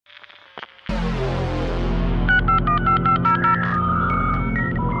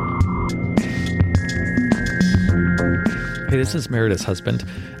Hey, this is Meredith's husband.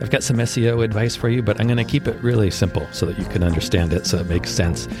 I've got some SEO advice for you, but I'm going to keep it really simple so that you can understand it, so it makes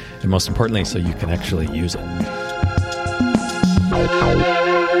sense, and most importantly, so you can actually use it.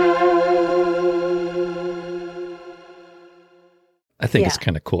 I think it's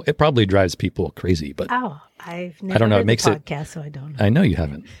kind of cool. It probably drives people crazy, but I've never heard the podcast, so I don't know. I know you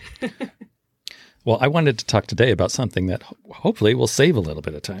haven't. Well, I wanted to talk today about something that hopefully will save a little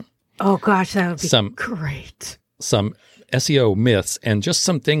bit of time. Oh, gosh, that would be great. Some SEO myths and just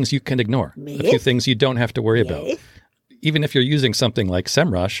some things you can ignore. A few things you don't have to worry about. Even if you're using something like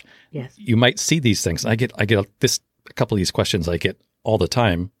SEMrush, you might see these things. I get a couple of these questions I get all the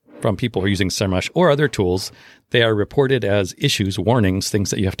time from people who are using SEMrush or other tools. They are reported as issues, warnings, things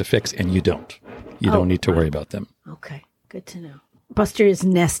that you have to fix, and you don't. You don't need to worry about them. Okay, good to know. Buster is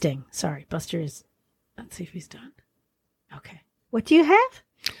nesting. Sorry, Buster is... Let's see if he's done. Okay. What do you have?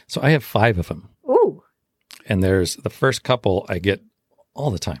 So I have 5 of them. Ooh. And there's the first couple I get all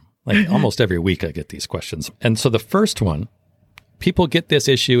the time. Like almost every week I get these questions. And so the first one, people get this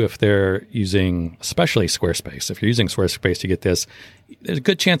issue if they're using, especially Squarespace. If you're using Squarespace, you get this. There's a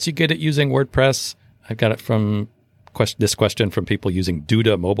good chance you get it using WordPress. I've got it from this question from people using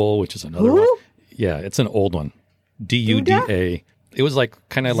Duda Mobile, which is another one. Yeah, it's an old one. Duda. It was like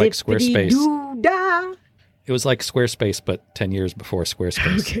kind of like Squarespace. Duda. It was like Squarespace, but 10 years before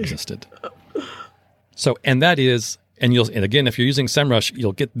Squarespace existed. So, and that is, and again, if you're using SEMrush,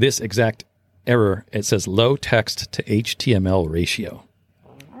 you'll get this exact error. It says low text to HTML ratio.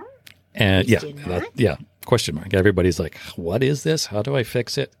 And question mark. Everybody's like, what is this? How do I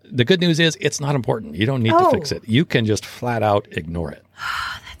fix it? The good news is it's not important. You don't need to fix it. You can just flat out ignore it.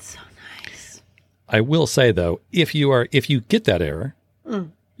 That's so nice. I will say though, if you get that error,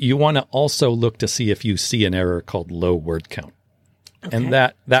 you want to also look to see if you see an error called low word count. Okay. And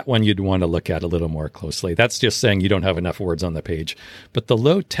that one you'd want to look at a little more closely. That's just saying you don't have enough words on the page. But the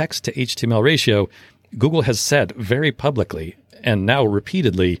low text to HTML ratio, Google has said very publicly and now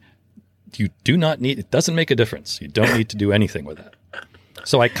repeatedly, you do not need, it doesn't make a difference. You don't need to do anything with that.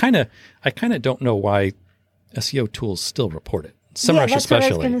 So I kind of don't know why SEO tools still report it. SEMrush that's especially.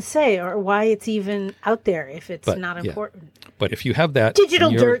 What I was going to say, or why it's even out there if it's not important. But if you have that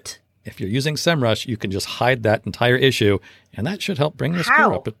digital dirt. If you're using SEMrush, you can just hide that entire issue, and that should help bring the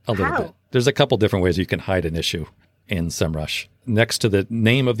score up a little bit. There's a couple different ways you can hide an issue in SEMrush. Next to the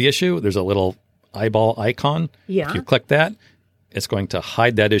name of the issue, there's a little eyeball icon. Yeah. If you click that, it's going to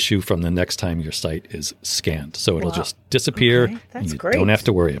hide that issue from the next time your site is scanned. So it'll just disappear. Okay. That's great. Don't have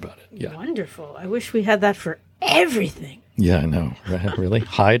to worry about it. Yeah. Wonderful. I wish we had that for everything. Yeah, I know. Really?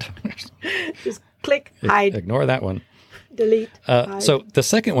 Hide? Just click, hide. Ignore that one. Delete. So the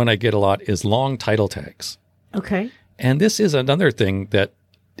second one I get a lot is long title tags. Okay. And this is another thing that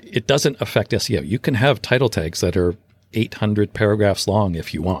it doesn't affect SEO. You can have title tags that are 800 paragraphs long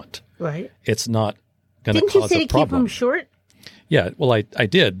if you want. Right. It's not going to cause a problem. Didn't you say to keep them short? Yeah, well, I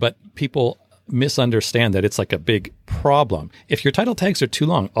did, but people misunderstand that it's like a big problem. If your title tags are too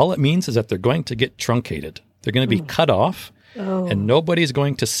long, all it means is that they're going to get truncated. They're going to be cut off, and nobody's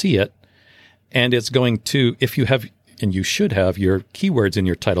going to see it. And it's going to, if you have, and you should have your keywords in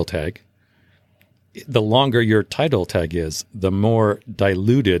your title tag, the longer your title tag is, the more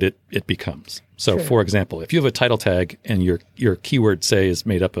diluted it becomes. So, for example, if you have a title tag and your keyword, say, is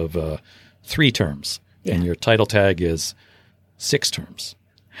made up of 3 terms, and your title tag is 6 terms,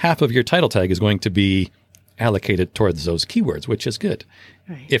 half of your title tag is going to be allocated towards those keywords, which is good.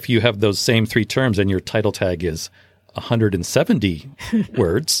 Right. If you have those same 3 terms and your title tag is 170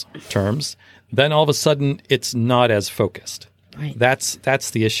 terms, then all of a sudden it's not as focused. Right. That's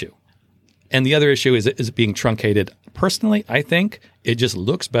the issue. And the other issue is it being truncated. Personally, I think it just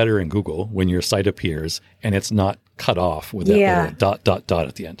looks better in Google when your site appears and it's not cut off with that little dot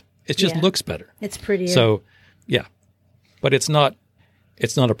at the end. It just looks better. It's prettier. So, yeah. But it's not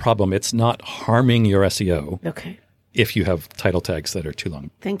a problem. It's not harming your SEO. Okay. If you have title tags that are too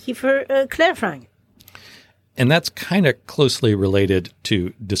long. Thank you for clarifying. And that's kind of closely related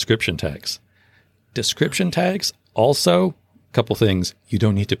to description tags. Description tags also, a couple things, you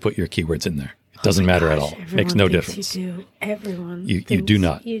don't need to put your keywords in there. It doesn't matter at all. It makes no difference. You do. Everyone you do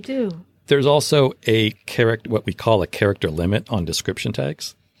not. You do. There's also what we call a character limit on description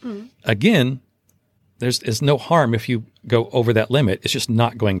tags. Again, there's no harm if you go over that limit. It's just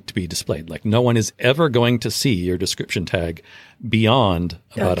not going to be displayed. Like no one is ever going to see your description tag beyond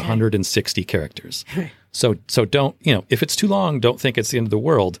about 160 characters. So don't, if it's too long, don't think it's the end of the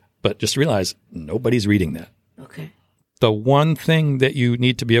world, but just realize nobody's reading that. Okay. The one thing that you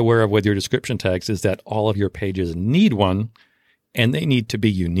need to be aware of with your description tags is that all of your pages need one, and they need to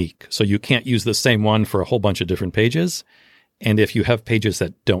be unique. So you can't use the same one for a whole bunch of different pages. And if you have pages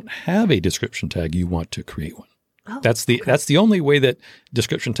that don't have a description tag, you want to create one. Oh, that's the only way that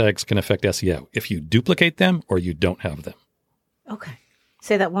description tags can affect SEO. If you duplicate them or you don't have them. Okay.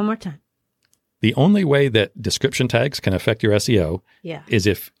 Say that one more time. The only way that description tags can affect your SEO is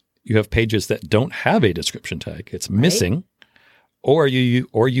if you have pages that don't have a description tag. It's missing, or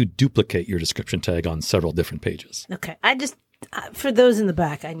you duplicate your description tag on several different pages. Okay. I just, for those in the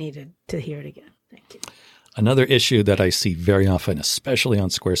back, I needed to hear it again. Thank you. Another issue that I see very often, especially on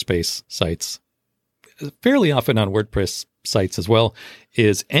Squarespace sites, fairly often on WordPress sites as well,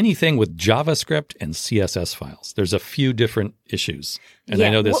 is anything with JavaScript and CSS files. There's a few different issues. And I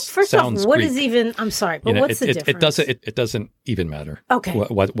know this first sounds off, what Greek. is even, I'm sorry, but what's the difference? It doesn't even matter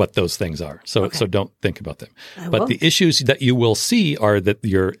what those things are. So don't think about them. But the issues that you will see are that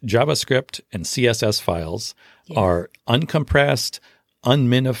your JavaScript and CSS files are uncompressed,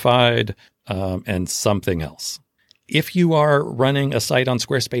 unminified, and something else. If you are running a site on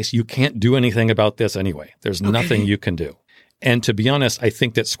Squarespace, you can't do anything about this anyway. There's nothing you can do. And to be honest, I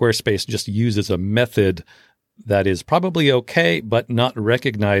think that Squarespace just uses a method that is probably okay, but not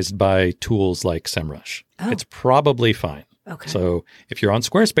recognized by tools like SEMrush. It's probably fine. Okay. So if you're on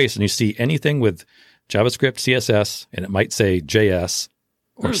Squarespace and you see anything with JavaScript, CSS, and it might say JS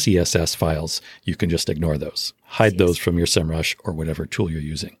or CSS files, you can just ignore those. Hide those from your SEMrush or whatever tool you're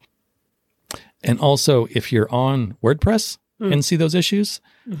using. And also, if you're on WordPress and see those issues,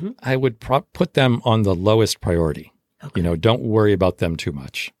 I would put them on the lowest priority. Okay. Don't worry about them too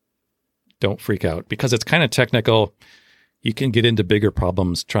much. Don't freak out because it's kind of technical. You can get into bigger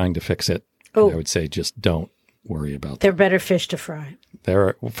problems trying to fix it. I would say just don't worry about them. They're better fish to fry.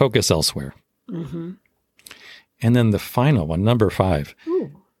 Focus elsewhere. Mm-hmm. And then the final one, number 5.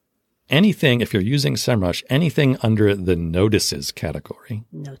 Anything, if you're using SEMrush, anything under the notices category.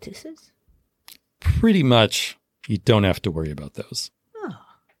 Notices? Pretty much, you don't have to worry about those.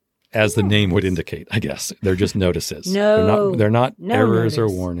 As the name would indicate, I guess. They're just notices. They're not errors or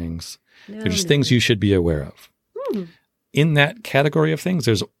warnings. They're just things you should be aware of. In that category of things,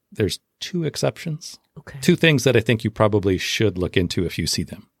 there's 2 exceptions. Okay. 2 things that I think you probably should look into if you see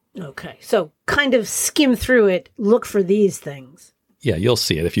them. Okay. So kind of skim through it, look for these things. Yeah, you'll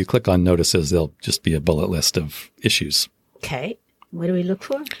see it. If you click on notices, there'll just be a bullet list of issues. Okay. What do we look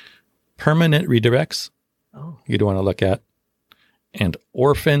for? Permanent redirects. You'd want to look at. And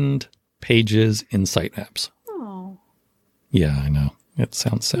orphaned pages in sitemaps. Oh. Yeah, I know. It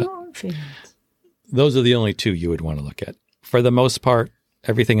sounds sad. Those are the only 2 you would want to look at. For the most part,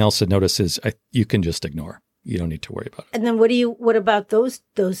 everything else that notices, you can just ignore. You don't need to worry about it. And then what about those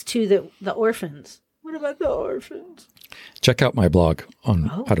 2, the orphans? What about the orphans? Check out my blog on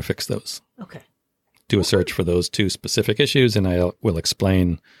how to fix those. Okay. Do a search for those 2 specific issues, and I will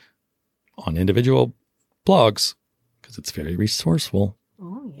explain on individual blogs because it's very resourceful.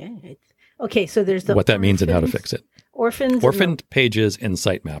 Oh, yeah. Okay, so there's what that means and how to fix it. Orphaned pages in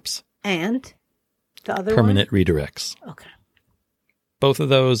sitemaps. And the other permanent redirects. Okay. Both of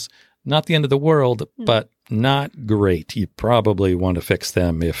those, not the end of the world, but not great. You probably want to fix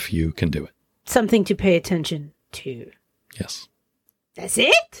them if you can do it. Something to pay attention to. Yes. That's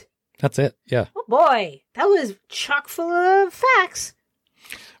it? That's it, yeah. Oh, boy. That was chock full of facts.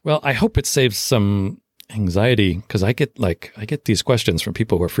 Well, I hope it saves some anxiety because I get these questions from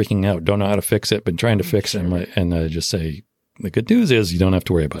people who are freaking out, don't know how to fix it, been trying to fix it, and I just say, the good news is you don't have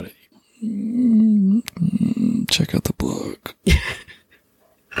to worry about it. Check out the blog.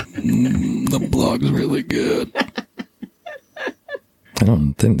 The blog's really good. I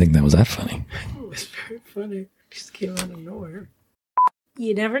didn't think that was that funny. It was very funny. Just came out of nowhere.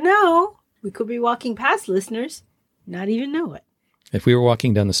 You never know. We could be walking past listeners, not even know it. If we were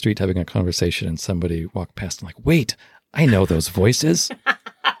walking down the street having a conversation and somebody walked past and like, wait, I know those voices.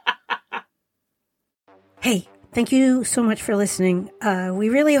 Hey, thank you so much for listening. We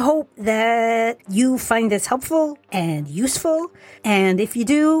really hope that you find this helpful and useful. And if you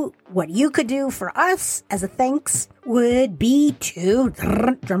do, what you could do for us as a thanks would be to,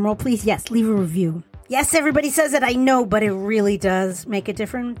 drumroll please, yes, leave a review. Yes, everybody says it, I know, but it really does make a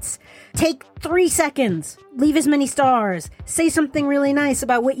difference. Take 3 seconds, leave as many stars, say something really nice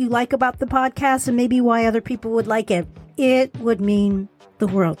about what you like about the podcast and maybe why other people would like it. It would mean the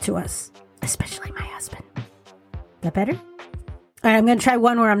world to us, especially my husband. That better? All right, I'm going to try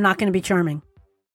one where I'm not going to be charming.